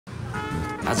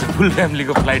आज फुल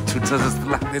फ्यामिलीको फ्लाइट छुट्छ जस्तो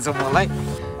लाग्दैछ मलाई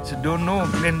सो डोन्ट नो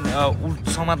प्लेन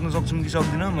समात्न सक्छौँ कि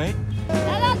सक्दिनौँ है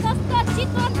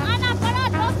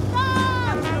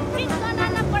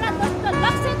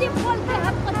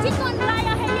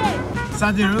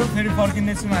साथीहरू फेरि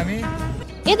फर्किँदैछौँ हामी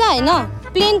यता होइन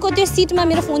प्लेनको त्यो सिटमा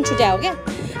मेरो फोन छुट्यायो क्या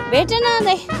भेटेन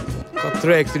दाइ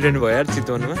कत्रो एक्सिडेन्ट भयो यार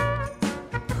चितवनमा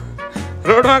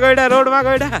रोडमा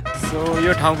गइडा सो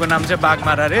यो ठाउँको नाम चाहिँ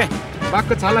बाघमारा रे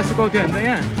बाघको छाला सुकाउँथ्यो भने त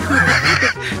यहाँ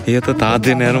यो त थाहा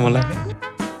थिएन यार मलाई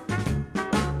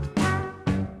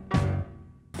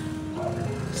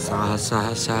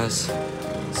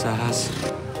साहस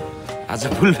आज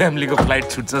फुल फ्यामिलीको फ्लाइट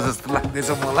छुट्छ जस्तो लाग्दैछ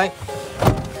मलाई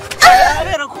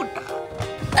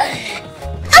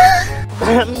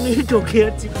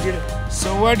So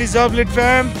what is up lit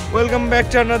fam? Welcome back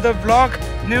to another vlog.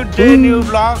 New day, new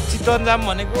vlog. Chitwan जाम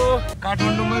भनेको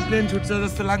काठमाडौँमा प्लेन छुट्छ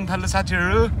जस्तो लाग्न थाल्यो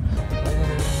साथीहरू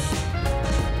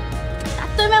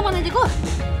तातोमा बनाइदिएको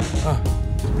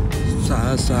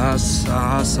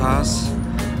साहस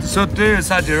सो त्यही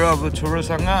साथीहरू अब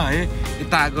छोरोसँग है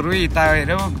यता आएको यता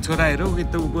हेऱ्यो छोरा हेऱ्यो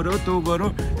यता उ गऱ्यो त्यो गऱ्यो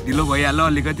ढिलो भइहाल्यो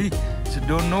अलिकति सो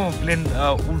डोन्ट नो प्लेन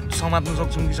समात्न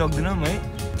सक्छौँ कि सक्दैनौँ है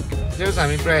त्यही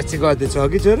हामी प्रयास चाहिँ गर्दैछौँ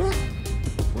अघि छोरो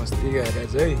बस्ती गएर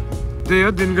चाहिँ त्यही हो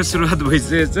दिनको सुरुवात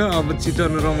भइसकेको छ अब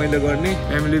चितवन रमाइलो गर्ने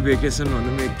फ्यामिली भेकेसन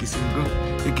भनौँ एक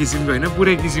किसिमको होइन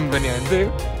पुरै किसिमको नि होइन त्यही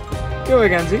हो के भयो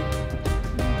कान्छी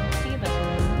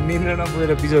निन्द्रा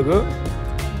नपुगेर बिजोको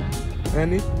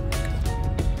अनि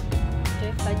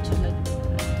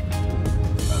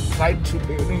फ्लाइट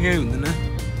छुट्यो भने केही हुँदैन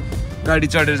गाडी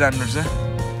चढेर जानुपर्छ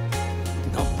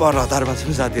पर हतारमा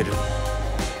छौँ साथीहरू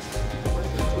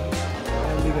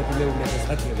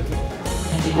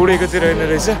बुढेको चाहिँ रहेन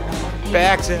रहेछ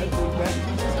प्याक छ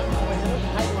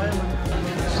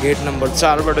गेट नम्बर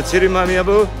 4बाट छिर्यौँ हामी अब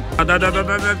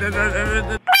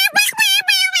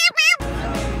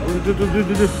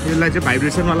यसलाई चाहिँ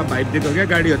भाइब्रेसनवाला भाइब दिएको क्या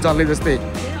गाडी हो चल्ने जस्तै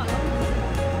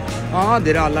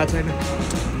धेरै हल्ला छैन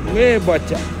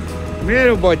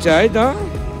मेरो बच्चा है त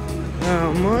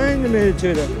मेरो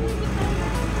छोरा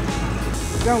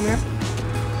कहाँ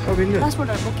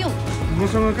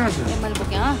मसँग कहाँ छ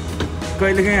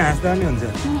कहिले काहीँ हाँस्दा नि हुन्छ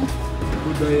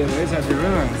है साथीहरू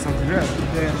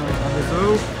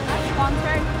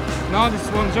not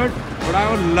sponsored but I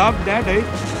would love that है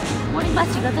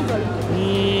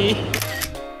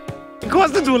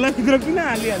कस्तो झोलाभित्र किन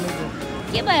हालिहालेको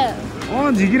के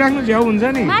भयो झिकिराख्नु झ्याउ हुन्छ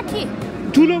नि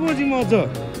ठुलो बजी म छ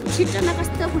छिट्टोमा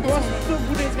कस्तो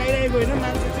फुटेज खाइरहेको होइन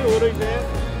मान्छे चाहिँ हो रहेछ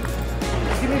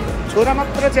तिमी छोरा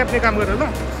मात्र च्याप्ने काम गर ल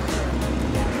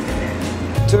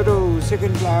छोरो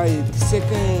सेकेन्ड फ्लाइट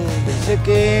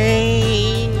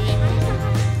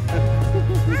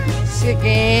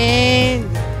सेकेन्ड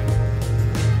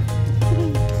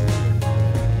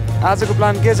आजको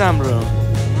प्लान के छ हाम्रो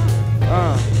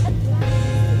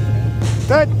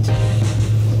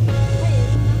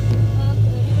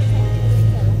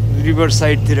रिभर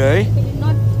साइडतिर है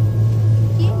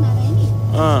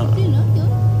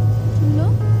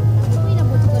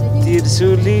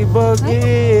तिर्सुली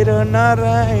बगेर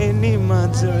नारायणीमा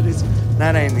चढेछ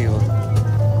नारायणी हो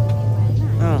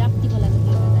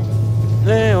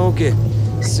ए ओके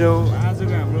सो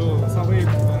आजको हाम्रो सबै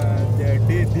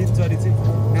दिनचरी चाहिँ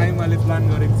नाइमाले प्लान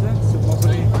गरेको छ सो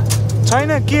कसरी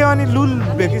छैन के अनि लुल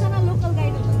भेकेसन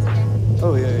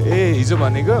ए हिजो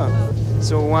भनेको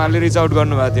सो उहाँले रिच आउट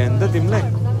गर्नुभएको थियो नि त तिमीलाई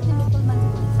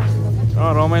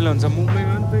रमाइलो हुन्छ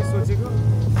मुम्बईमा पनि त्यही सोचेको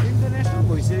इन्टरनेसनल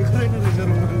भइसकेको रहेन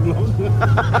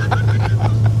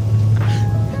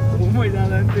मुम्बई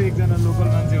जाँदा पनि त्यो एकजना लोकल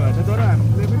मान्छे भएछ तर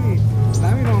हामीले पनि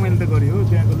दामी रमाइलो त गऱ्यो हो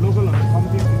त्यहाँको लोकलहरू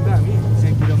कम्ती थियो त हामी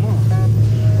स्याङ्की र म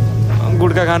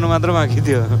गुड्का खानु मात्र बाँकी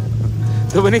थियो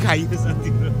त्यो पनि खाइयो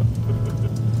साथीहरू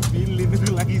बिल लिनुको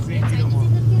लागि स्याङ्की र म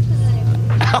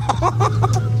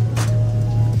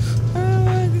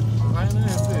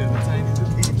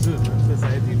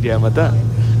इन्डियामा त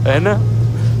होइन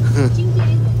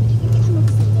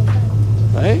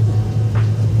है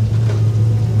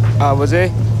अब चाहिँ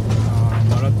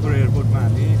भरतपुर एयरपोर्टमा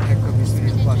हामी ठ्याक्क 20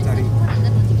 मिनट पछाडि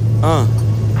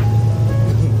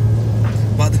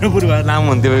भद्रपुर भएर नाम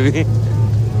हुन्थ्यो बेबी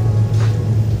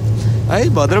है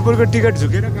भद्रपुरको टिकट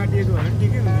झुकेर काटिएको भयो भने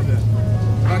ठिकै हुन्छ त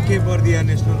काके बर्दिया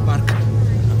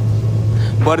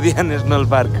नेसनल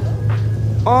पार्क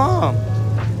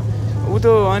ऊ त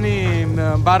अनि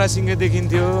बारासिङ्गे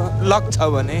देखिन्थ्यो लक छ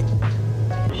भने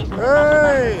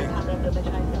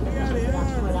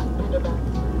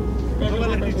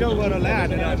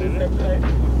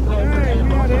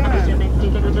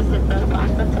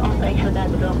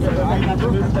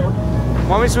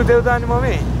मम्मी सुत्यौ त अनि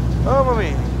मम्मी ओ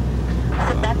मम्मी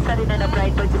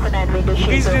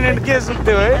 20 मिनट के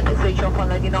सुत्थ्यो है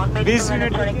 20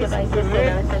 मिनट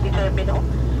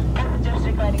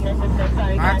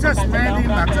भाग्छस् नयाँदेखि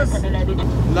भाग्छस्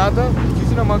ल त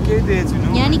किसिन म केही देखेको छैन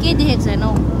यहाँ नि केही देखेको छैन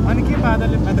हौ अनि के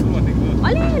बादलले बादल भनेको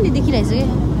अलिअलि देखिरहेछ के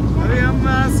अरे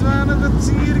अम्मा आसमानको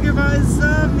चिर के भाइ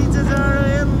साहब नीचे जा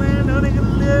रहे हैं लैंड होने के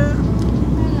लिए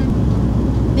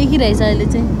देखिरहेछ अहिले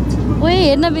चाहिँ ओए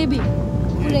हेर्न बेबी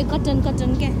पुरै कटन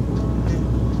कटन के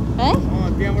है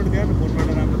त्यहाँबाट त्यहाँ फोनबाट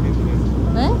राम्रो देख्दो रहेछ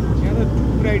है यहाँ त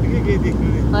ब्राइट के देख्नु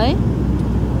है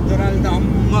तर अहिले त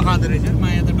अम्म खाँदो रहेछ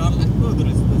माया त डर लाग्दो हुँदो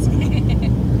रहेछ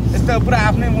यस्तो पुरा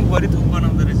आफ्नै मुखभरि थुक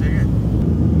बनाउँदो रहेछ क्या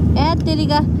ए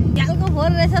तेरिका क्यालको फोर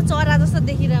रहेछ चरा जस्तो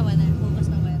देखिरह भने फोकस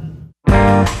नभएर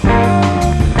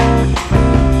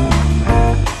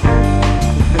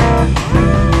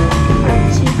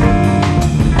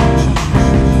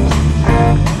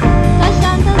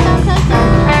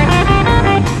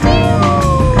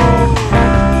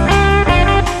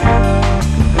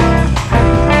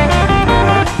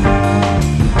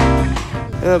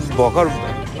भर्खर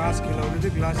ग्लास खेलाउँदै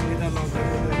थियो ग्लास यता लगाउँदा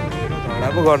झगडा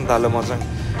पो गर्नु थाल्यो मसँग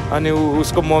अनि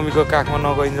उसको मम्मीको काखमा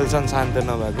नगइन्जेलसम्म शान्त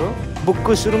नभएको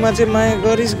बुकको सुरुमा चाहिँ माया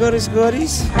गरिस् गरिस्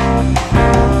गरिस्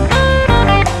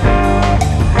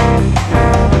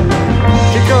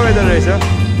ठिक्क वेदर रहेछ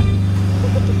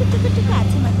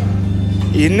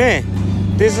हिँड्ने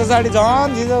त्यस पछाडि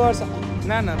झन् झिजो गर्छ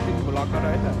ना तिमी भ्लगर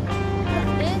है त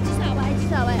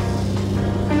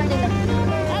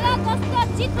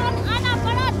चितवन आना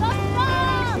पड़ा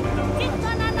दोस्तों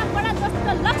चितवन आना पड़ा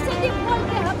दोस्तों लक्षद्वीप बोल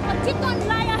के हमको चितवन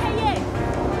लाया है ये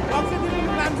लक्षद्वीप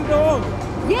प्लान तो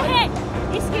ये है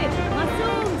इसके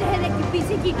मासूम चेहरे के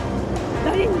पीछे की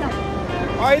दरिंदा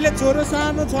अहिले छोरो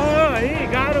सानो छ है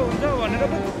गाह्रो हुन्छ भनेर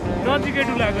पो नजिकै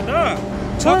डुलाएको त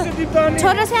लक्षद्वीप त अनि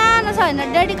छोरो सानो छ हैन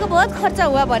ड्याडीको बहुत खर्च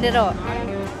हुआ भनेर हो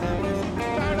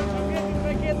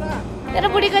तेरो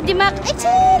बुढीको दिमाग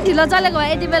एकछिन ढिलो चलेको भए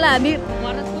यति बेला हामी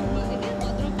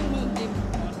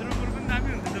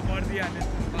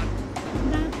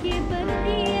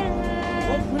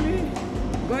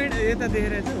यता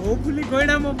देखेर होपफुली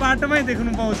गैडा म बाटोमै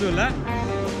देख्नु पाउँछु होला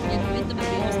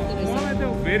मलाई त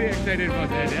भेरी एक्साइटेड भएको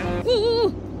छ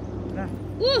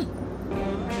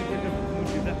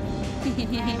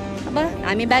अब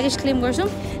हामी ब्यागेज क्लेम गर्छौँ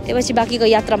त्यसपछि बाँकीको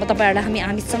यात्रामा तपाईँहरूलाई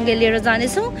हामीसँगै लिएर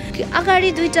जानेछौँ अगाडि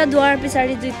दुईटा द्वार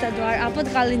पछाडि दुईटा द्वार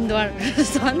आपतकालीन द्वार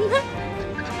छन्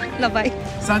ल भाइ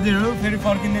साथीहरू फेरि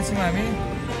फर्किँदैछौँ हामी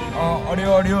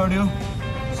अडियो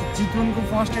चितवनको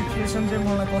फर्स्ट एक्सप्रेसन चाहिँ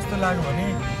मलाई कस्तो लाग्यो भने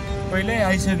पहिल्यै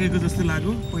आइसकेको जस्तो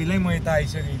लाग्यो पहिल्यै म यता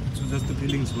आइसकेको छु जस्तो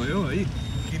फिलिङ्स भयो है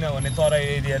किनभने तराई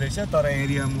एरिया रहेछ तराई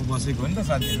एरियामा बसेको हो नि त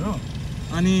साथीहरू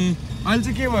अनि अहिले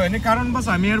चाहिँ के भयो भने कारणवश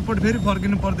हामी एयरपोर्ट फेरि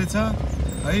फर्किनु पर्दैछ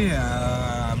है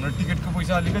हाम्रो टिकटको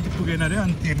पैसा अलिकति पुगेन अरे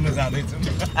अनि तिर्नु जाँदैछौँ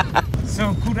सो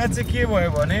कुरा चाहिँ के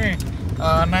भयो भने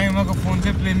नायुमाको फोन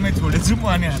चाहिँ प्लेनमै छोडेछु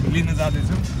अनि हामी लिन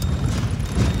जाँदैछौँ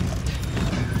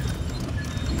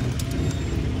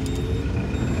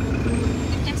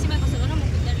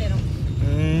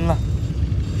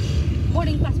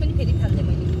बोर्डिङ पास पनि फेरि थाल्दै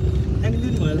मैले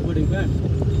दिनु भयो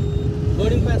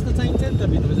बोर्डिङ पास त चाहिन्छ नि त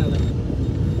भित्र जाँदा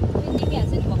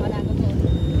देखिहाल्छ नि भर्खर आएको थियो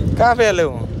कहाँ फेल्यो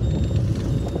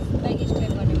ब्यागेज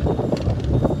क्लेम गर्ने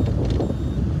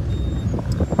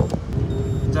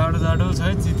जाडो छ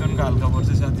है चितवनको हल्का पर्छ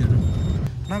साथीहरू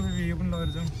नबेबी यो पनि लगेर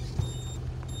जाउँ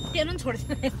तेरो पनि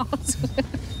छोडिदिएर आउँछु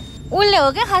उसले हो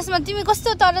क्या खासमा तिमी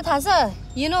कस्तो तर थाहा छ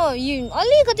यु नो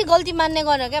अलिकति गल्ती मान्ने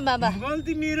गर क्या बाबा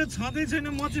गल्ती मेरो छँदै छैन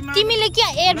म चाहिँ तिमीले के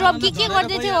एयर ड्रप के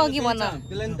गर्दै थियौ अघि भन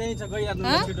प्लेन त्यही छ गइहाल्नु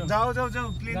छिटो जाऊ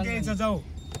प्लेन त्यही छ जाऊ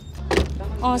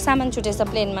सामान छुटेछ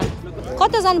प्लेनमा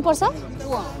कता जानुपर्छ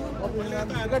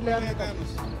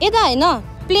यता होइन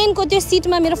प्लेनको त्यो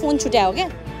सिटमा मेरो फोन छुट्यायो हो क्या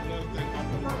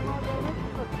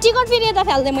टिकट फेरि यता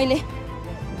फाल्दै मैले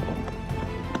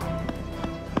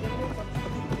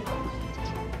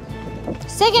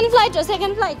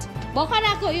सेकेन्ड फ्लाइट भर्खर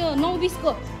आएको यो 9:20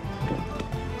 को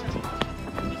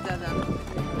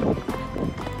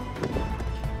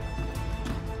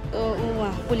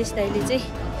उहाँ पुलिस दाइले चाहिँ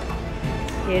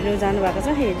हेर्नु जानुभएको छ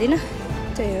हेर्दिनँ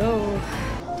त्यही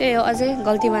हो अझै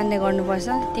गल्ती मान्ने गर्नुपर्छ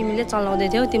तिमीले चलाउँदै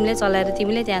थियौ तिमीले चलाएर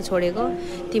तिमीले त्यहाँ छोडेको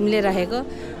तिमीले राखेको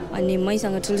अनि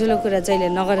मैसँग ठुल्ठुलो कुरा जहिले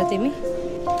नगर तिमी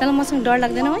तँलाई मसँग डर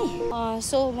लाग्दैन है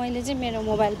सो मैले चाहिँ मेरो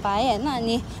मोबाइल पाएँ होइन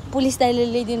अनि पुलिस दाइले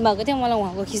ल्याइदिनु भएको थियो मलाई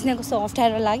उहाँको खिच्ने कस्तो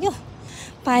अप्ठ्यारो लाग्यो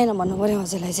पाएन भन्नु पऱ्यो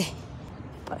हजुरलाई चाहिँ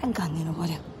पुरा कान्दिनु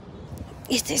पऱ्यो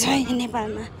यस्तै छ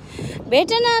नेपालमा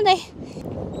भेटेन दाइ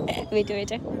भेट्यो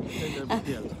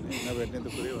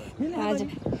हजुर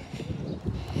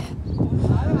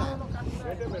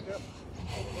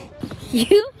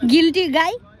You guilty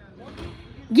guy?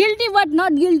 Guilty but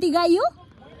not guilty गायु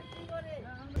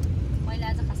मैले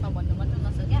आज खासमा भन्नु मात्र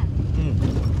नसक्या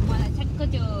मलाई ठ्याक्क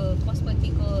त्यो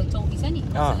पशुपतिको चौकी छ नि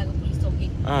कसैलाको पुलिस चौकी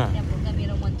त्यहाँ पुग्दा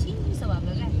मेरो मन चिसो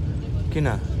भएको क्या किन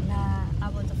ला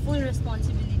अब त फुल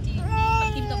रेस्पोन्सिबिलिटी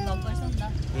तिमी त भ्लग गर्छौ नि त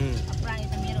प्राय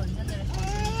त मेरो हुन्छ नि त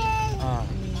रेस्पोन्सिबिलिटी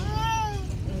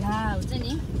ला हुन्छ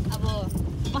नि अब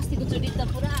अस्तिको चोटि त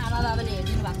पुरा आमा बाबाले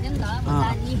हेरिदिनु भएको थियो नि त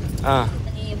जानी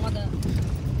अनि म त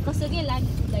कस्तो के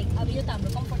लाग्यो लाइक अब यो त हाम्रो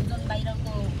कम्फर्ट जोन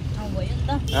बाहिरको ठाउँ भयो नि त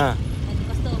अनि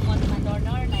कस्तो मनमा डर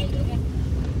लाग्यो क्या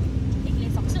एक्लै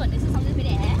सक्छु भन्ने चाहिँ सम्झेँ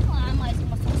फेरि आमा यसो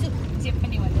म सक्छु जे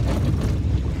पनि भनेर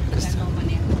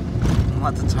नभने म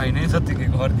त छैनै जतिकै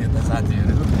गरिदियो त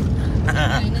साथीहरू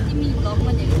होइन तिमी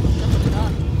भ्लगमा धेरै हुन्छ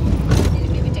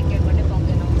बेबी टेक केयर गर्ने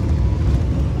पाउँदैनौ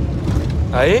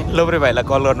है लोब्रे भाइलाई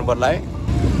कल गर्नु पर्ला है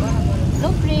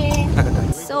लोब्रे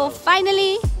so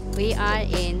finally we are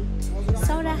in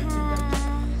Sauraha.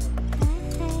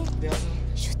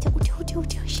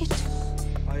 उठ्यो शिट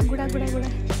गुडा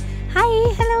हाई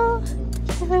हेलो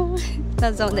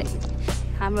जाउँदै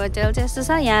हाम्रो होटल चाहिँ यस्तो छ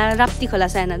यहाँ राप्ती खोला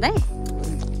छ हेर्न दाइ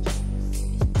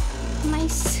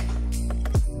नाइस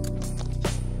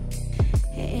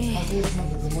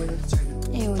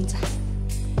ए हुन्छ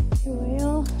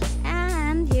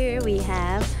and here we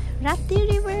have Rapti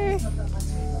river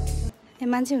ए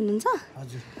मान्छे हुनुहुन्छ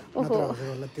हजुर ओहो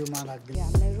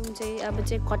हामीलाई रुम चाहिँ अब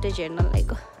चाहिँ कटेज हेर्न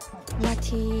लागेको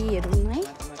माथि हेरौँ है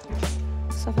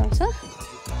सफा छ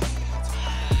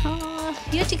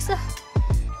यो ठिक छ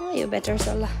यो बेटर छ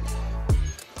ल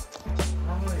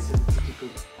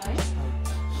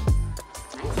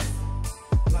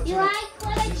You like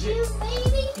what I do,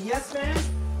 baby? Yes, ma'am.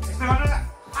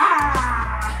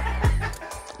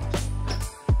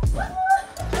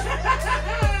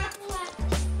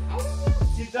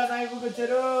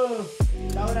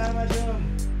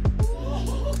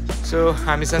 So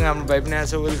हामीसँग हाम्रो भाइ पनि आएको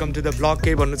छ वेलकम टु द ब्लग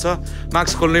केही भन्नु छ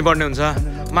मास्क खोल्नै पर्ने हुन्छ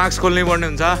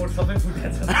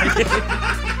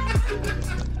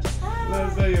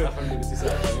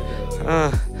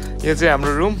यो चाहिँ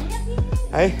हाम्रो रुम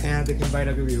है यहाँदेखि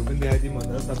बाहिरको भ्यू पनि देखाइदिउँ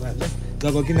भनेर तपाईँहरूले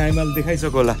जब कि नाइमाले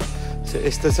देखाइसक्यो होला सो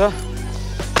यस्तो छ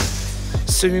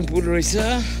स्विमिङ पुल रहेछ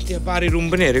त्यहाँ पारी रुम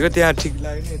पनि हेरेको त्यहाँ ठिक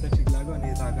लाग्यो नि यता ठिक लाग्यो अनि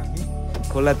यता हामी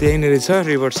खोला त्यहीँनिर छ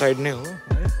रिभर साइड नै हो है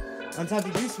अनि साथी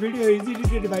this video is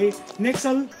edited by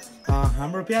Naxal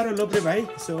हाम्रो प्यारो लोब्रे भाइ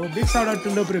so big shout out to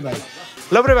लोब्रे भाइ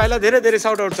लोब्रे भाइलाई धेरै धेरै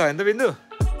साउट आउट छ होइन त बिन्दु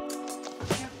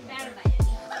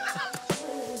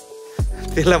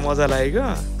त्यसलाई मजा लाग्यो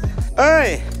ओइ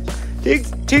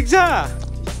ठिक छ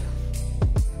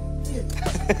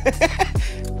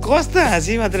कस्तो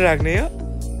हाँसी मात्र राख्ने हो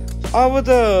अब त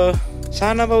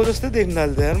साना बाउ जस्तो देख्न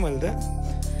थाल्थ्यो यार मैले त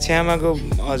छ्यामाको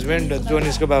हस्बेन्ड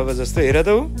जोनिसको बाबा जस्तो हेर त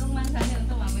ऊ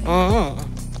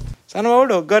सानो बाउ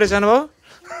ढोक गरे सानो बाउ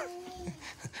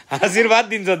आशीर्वाद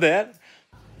दिन्छ त यार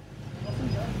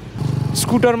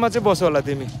स्कुटरमा चाहिँ बस होला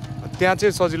तिमी त्यहाँ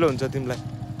चाहिँ सजिलो हुन्छ तिमीलाई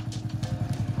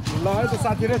ल है त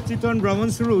साथी र चितवन भ्रमण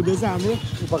सुरु हुँदैछ हाम्रो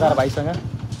उपकार भाइसँग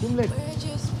तिमीले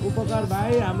उपकार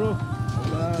भाइ हाम्रो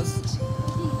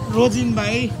रोजिन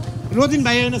भाइ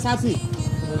होइन साथी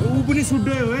ऊ पनि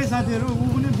सुड्डै हो है साथीहरू ऊ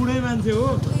पनि बुढै मान्छे हो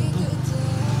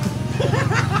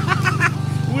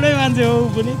बुढै मान्छे हो ऊ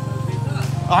पनि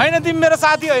होइन तिमी मेरो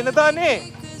साथी होइन त अनि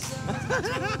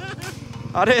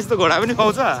अरे यस्तो घोडा पनि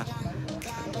पाउँछ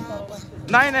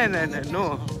नाइ नो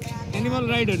एनिमल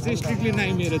राइडहरू चाहिँ स्ट्रिक्टली नाइ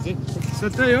मेरो चाहिँ सो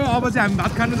त्यही हो अब चाहिँ हामी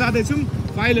भात खानु जाँदैछौँ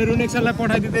फाइलहरू नेक्सटलाई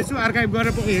पठाइदिँदैछु आर्काइभ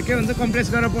गरेर के भन्छ कम्प्रेस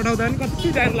गरेर पठाउँदा पनि कति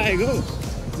टाइम लागेको हो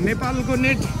नेपालको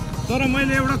नेट तर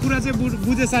मैले एउटा कुरा चाहिँ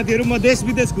बुझेँ साथीहरू म देश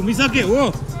विदेश घुमिसकेँ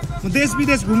हो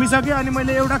अनि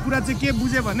मैले एउटा कुरा चाहिँ के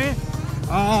बुझेँ भने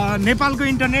नेपालको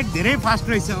इन्टरनेट धेरै फास्ट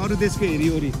रहेछ अरू देशको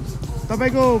हेरिवरि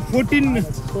तपाईँको 14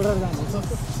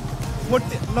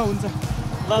 ल हुन्छ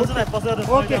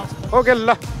ओके ल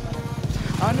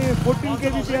अनि 14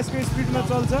 kbps-को स्पिडमा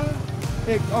चल्छ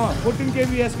 14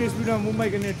 kbps-को स्पिडमा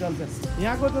मुम्बईको नेट चल्छ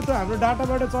यहाँको त हाम्रो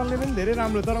डाटाबाट चल्ने पनि धेरै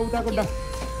राम्रो तर उताको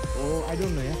आई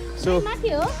डोन्ट नो यहाँ सो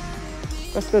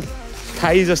कस्तो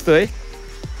थाई जस्तो है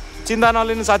चिन्ता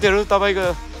नलिनु साथीहरू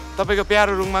तपाईँको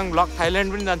प्यारो रुङमाङ ब्लग थाइल्यान्ड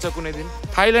पनि जान्छ कुनै दिन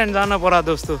थाइल्यान्ड जान परा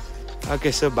दोस्तो ओके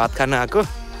सो भात खान आएको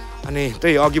अनि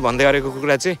त्यही अघि भन्दै गरेको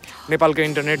कुरा चाहिँ नेपालको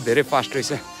इन्टरनेट धेरै फास्ट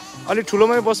रहेछ अलिक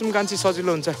ठुलोमै बसौँ कान्छी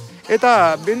सजिलो हुन्छ यता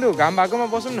बिन्दु घाम भएकोमा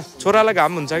बसौँ न छोरालाई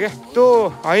घाम हुन्छ क्या त्यो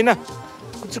होइन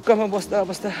चुक्कामा बस्दा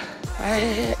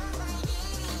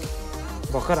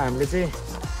भर्खर हामीले चाहिँ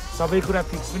सबै कुरा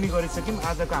फिक्स पनि गरिसक्यौँ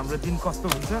आजको हाम्रो दिन कस्तो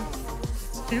हुन्छ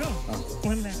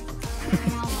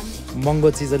महँगो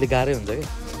चिज अलिक गाह्रै हुन्छ क्या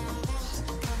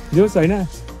जोस् होइन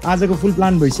आजको फुल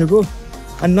प्लान भइसक्यो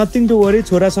अनि नथिङ टु वरी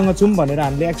छोरासँग छौँ भनेर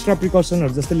हामीले एक्स्ट्रा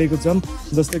प्रिकसनहरू जस्तो लिएको छौँ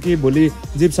जस्तो कि भोलि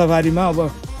जिप सफारीमा अब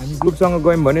हामी ग्रुपसँग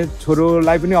गयौँ भने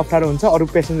छोरोलाई पनि अप्ठ्यारो हुन्छ अरू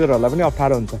पेसेन्जरहरूलाई पनि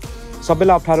अप्ठ्यारो हुन्छ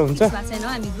सबैलाई अप्ठ्यारो हुन्छ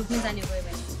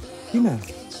किन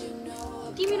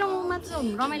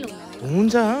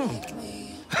हुन्छ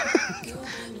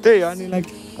त्यही अनि लाइक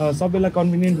सबैलाई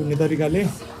कन्भिनियन्ट हुने तरिकाले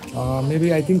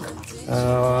मेबी आई थिङ्क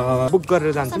बुक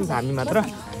गरेर जान्छौँ हामी मात्र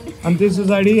अनि त्यस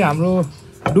पछाडि हाम्रो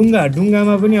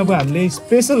डुङ्गामा पनि अब हामीले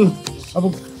स्पेसल अब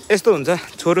यस्तो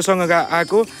हुन्छ छोरोसँग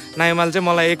आएको नायमाल चाहिँ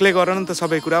मलाई एक्लै गर न त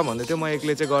सबै कुरा भन्दै थियो म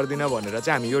एक्लै चाहिँ गर्दिनँ भनेर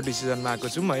चाहिँ हामी यो डिसिजनमा आएको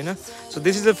छौँ होइन so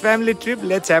this is a family trip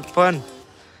let's have fun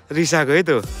रिसाको है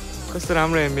त कस्तो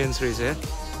राम्रो एम्बियन्स रहेछ यार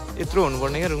यत्रो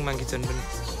हुनुपर्ने क्या रुममा किचन पनि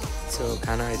सो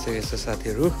खाना आइसकेको छ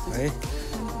साथीहरू है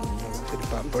फेरि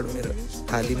पापड मेरो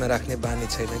थालीमा राख्ने बानी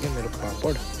छैन क्या मेरो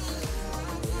पापड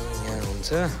यहाँ हुन्छ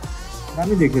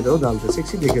दामी देख्यो त हौ दाल त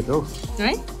सेक्सी देख्यो त हौ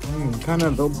है खाना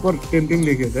त ओभर टेम्पिङ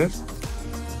देख्यो त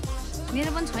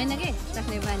मेरो पनि छैन के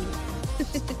राख्ने बानी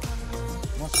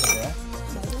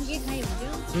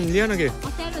लियो न के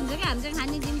अप्ठ्यारो हुन्छ क्या हामी चाहिँ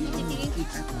खाने दिनको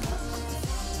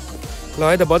ल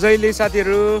है त बजाइली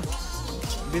साथीहरू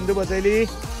बिन्दु बजाइली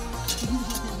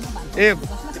ए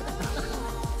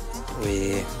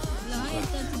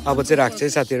अब चाहिँ राख्छ है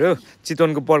साथीहरू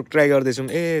चितवनको पर्क ट्राई गर्दैछौँ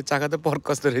ए चाका त पर्क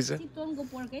कस्तो रहेछ चितवनको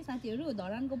पर्क है साथीहरू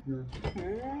धरानको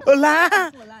ला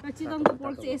चितवनको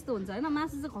पर्क चाहिँ यस्तो हुन्छ होइन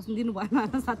मासु चाहिँ खस्नु दिनु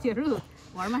भएन साथीहरू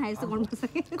घरमा खाए जस्तो गर्नुपर्छ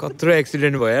कि कत्रो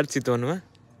एक्सिडेन्ट भयो यार चितवनमा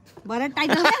भरे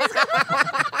title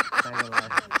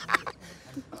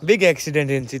big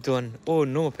accident in Chitwan oh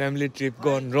no family trip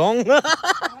gun रङ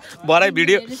भरे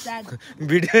भिडियो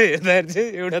हेर्दाखेरि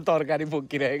चाहिँ एउटा तरकारी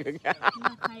बोकिरहेको क्या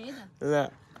ल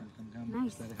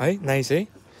है नाइस है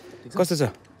कस्तो छ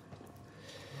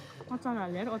अचार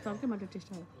हालेर अचारकै मात्र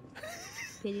टेस्ट आयो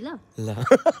फेरि ल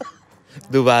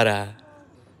दुबारा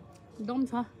दम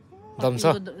छ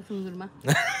सुँगुरमा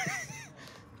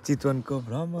चितवनको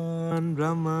भ्रमण ल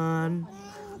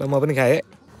म पनि खाएँ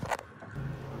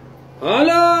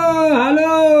हेलो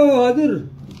हजुर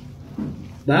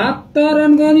भात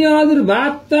रन गर्ने हजुर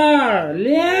भात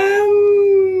ल्याम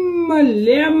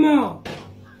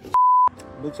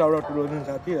बुक साउट टु रोजन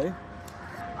साथी है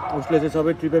उसले चाहिँ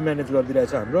सबै ट्रिपै म्यानेज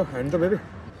गरिदिरहेछ हाम्रो होइन त बेबी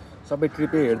सबै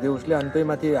ट्रिपै हेरिदियो उसले अनि त्यही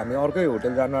माथि हामी अर्कै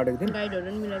होटल जानु आँटेको थियौँ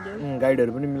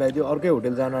गाइडहरू पनि मिलाइदियो अर्कै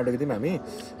होटल जानु आँटेको थियौँ हामी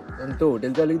अनि त्यो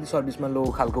होटल चाहिँ अलिकति सर्भिसमा लो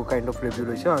खालको काइन्ड अफ रिभ्यू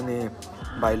रहेछ अनि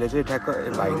भाइले चाहिँ ठ्याक्क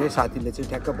भाइले साथीले चाहिँ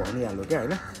ठ्याक्क भनिहाल्यो क्या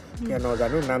होइन त्यहाँ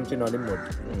नजानु नाम चाहिँ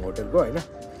नलिउँ होटलको होइन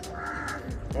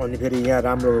अनि फेरि यहाँ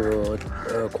राम्रो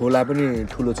खोला पनि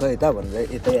ठुलो छ यता भनेर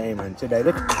यतै आयौँ भने चाहिँ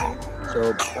direct so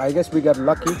I guess we got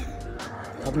lucky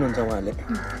थप्नुहुन्छ उहाँले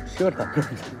स्योर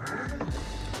थप्नुहुन्छ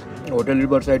होटल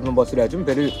रिभर साइडमा बसिरहेको छौँ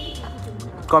फेरि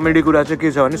कमेडी कुरा चाहिँ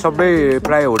के छ भने सबै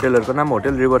प्रायः होटलहरूको नाम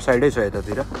होटल रिभर साइडै छ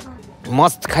यतातिर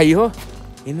मस्त खाइयो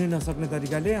हिँड्नै नसक्ने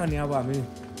तरिकाले अनि अब हामी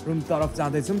रुम तरफ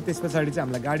जाँदैछौँ त्यस पछाडि चाहिँ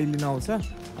हामीलाई गाडी लिन आउँछ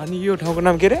अनि यो ठाउँको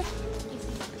नाम के अरे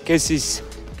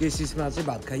केसिसमा चाहिँ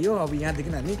भात खाइयो अब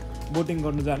यहाँदेखि हामी बोटिङ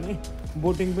गर्नु जाने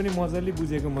बोटिङ पनि मजाले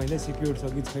बुझेको मैले सिक्योर छ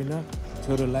कि छैन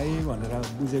छोरोलाई भनेर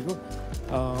बुझेको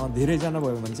धेरैजना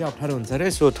भयो भने चाहिँ अप्ठ्यारो हुन्छ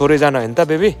अरे सो थोरैजना होइन त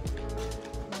बेबी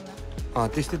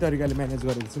त्यस्तै तरिकाले म्यानेज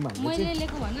गरेको छौँ हामीले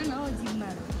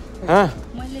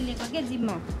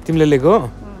तिमीले लिएको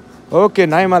ओके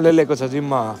नाइमाले लिएको छ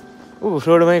जिममा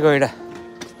रोडमै गइडा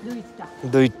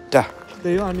दुईटा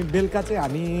त्यही हो अनि बेलुका चाहिँ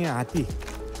हामी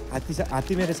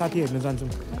हात्ती मेरो साथी हेर्नु जान्छौँ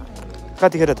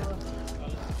कतिखेर त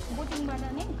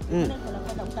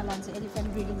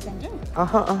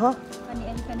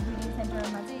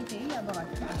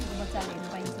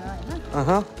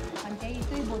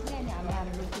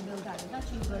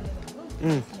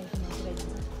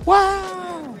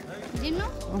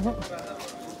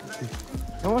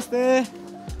नमस्ते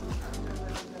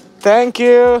थ्याङ्क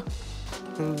यू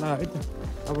ल है त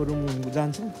अब रुम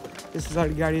जान्छौँ त्यस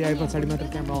पछाडि गाडी आए पछाडि मात्र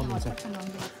क्याम्प आउनुहुन्छ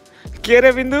के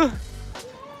रे बिन्दु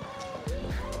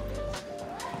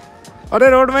अरे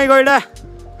रोडमा गइडा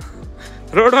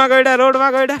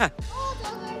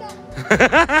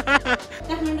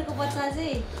काठमाडौँको बच्चा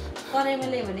चाहिँ कराइमा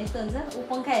ल्यायो भने यस्तो हुन्छ ऊ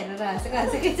पङ्खा हेरेर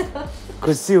हाँसेकै छ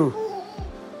खुसी ऊ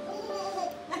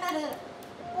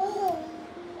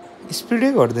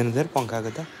स्पिडै घट्दैन सर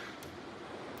पङ्खाको त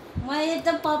मैले त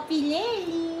पप्पी ले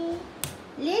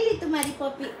तुम्हारी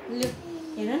पप्पी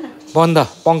हेर न बन्द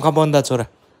पङ्खा बन्द छोरा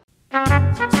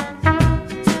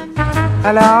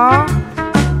हेलो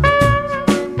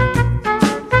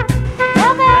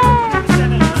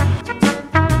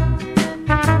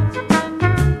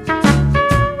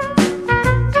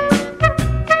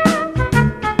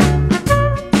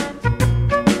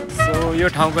यो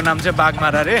ठाउँको नाम चाहिँ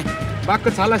बाघमारा रे बाघको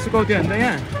छाला सुकाउँथ्यो भने त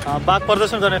यहाँ बाघ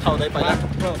प्रदर्शन गर्ने ठाउँ दाइ पहिला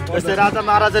जस्तै राजा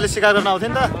महाराजाले शिकार गर्न आउँथे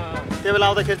नि त त्यो बेला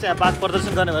आउँदाखेरि चाहिँ बाघ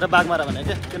प्रदर्शन गर्ने भएर बाघ मारा भने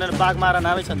क्या किनभने बाघ मारा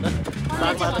नामै छ नि त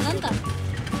बाघ मारा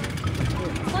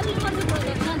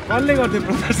कसले गर्थ्यो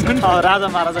प्रदर्शन राजा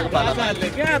महाराजाको पाला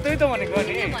क्या त्यही त भनेको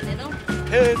नि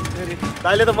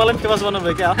दाइले त मलाई पनि फेमस बनाउनु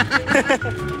भयो क्या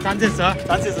चान्सेस छ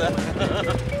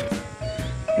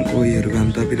कोहीहरू घाम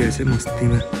तापिरहेछ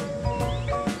मस्तीमा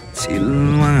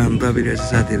चिलमा घाम तापिरहेछ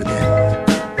साथीहरू त्यहाँ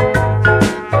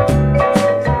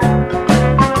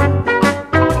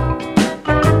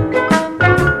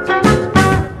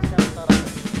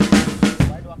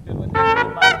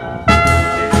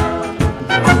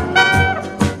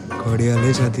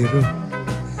घडियालै साथीहरू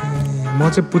म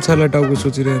चाहिँ पुच्छालाई टाउको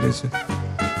सोचिरहेको रहेछ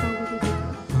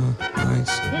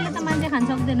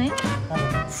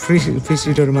फिस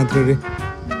इटर मात्र रे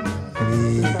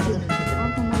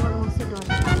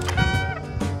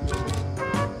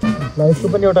यसको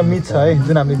पनि एउटा मिथ छ है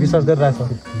जुन हामीले विश्वास गरिरहेछौँ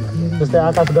जस्तै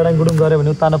आकाश गडाङ गुडुङ गऱ्यो भने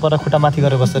उत्तानो पर खुट्टा माथि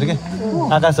गरेर बस्छ अरे क्या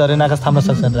आकाश झऱ्यो भने आकाश थाम्न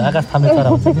सक्छ भनेर आकाश थाम्ने चरा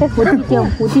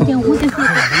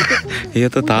यो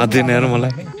त थाहा थिएन यार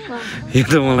मलाई यो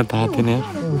त मलाई थाहा थिएन यार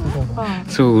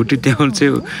सो हुटी ट्याउल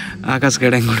चाहिँ आकाश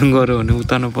गडाङ गुडुङ गऱ्यो भने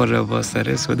उत्तानो परेर बस्छ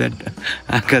अरे सो द्याट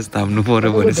आकाश थाम्नु पर्यो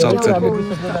भने सक्छ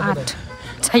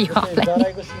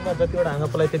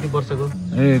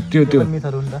ए त्यो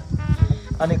मिथहरू हुन्छ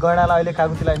अनि गैँडालाई अहिले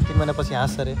काकुतीलाई 3 महिनापछि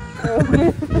हाँस्छ अरे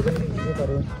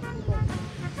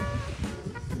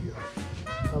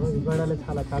गैँडाले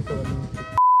छाला काट्छ भने